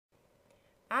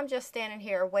I'm just standing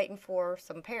here waiting for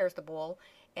some pears to boil,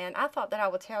 and I thought that I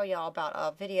would tell y'all about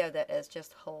a video that is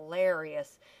just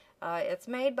hilarious. It's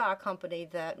made by a company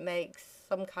that makes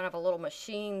some kind of a little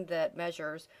machine that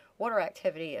measures water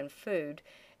activity in food.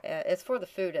 It's for the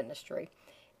food industry.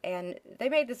 And they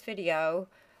made this video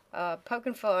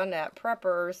poking fun at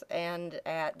preppers and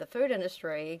at the food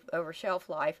industry over shelf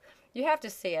life. You have to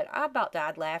see it. I about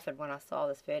died laughing when I saw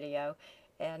this video.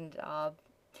 And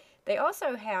they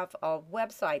also have a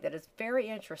website that is very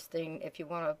interesting if you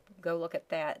want to go look at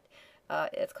that.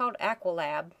 It's called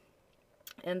Aqualab,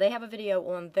 and they have a video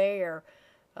on there.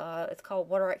 It's called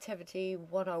Water Activity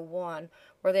 101,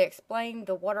 where they explain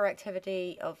the water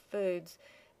activity of foods,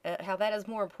 how that is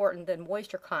more important than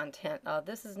moisture content.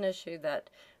 This is an issue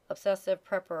that Obsessive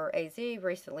Prepper AZ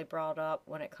recently brought up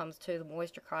when it comes to the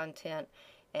moisture content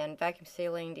and vacuum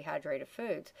sealing dehydrated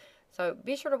foods. So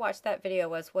be sure to watch that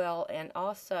video as well, and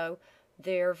also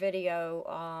their video,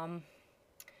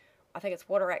 I think it's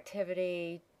Water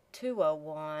Activity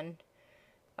 201.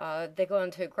 They go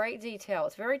into great detail.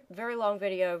 It's very, very long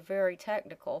video, very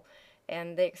technical,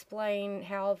 and they explain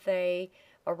how they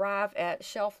arrive at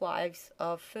shelf lives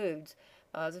of foods.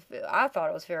 I thought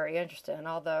it was very interesting,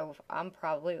 although I'm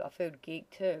probably a food geek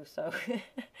too, so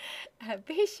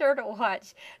be sure to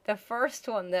watch the first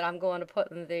one that I'm going to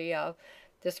put in the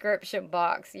description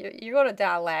box. You're going to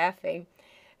die laughing.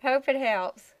 Hope it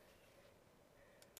helps.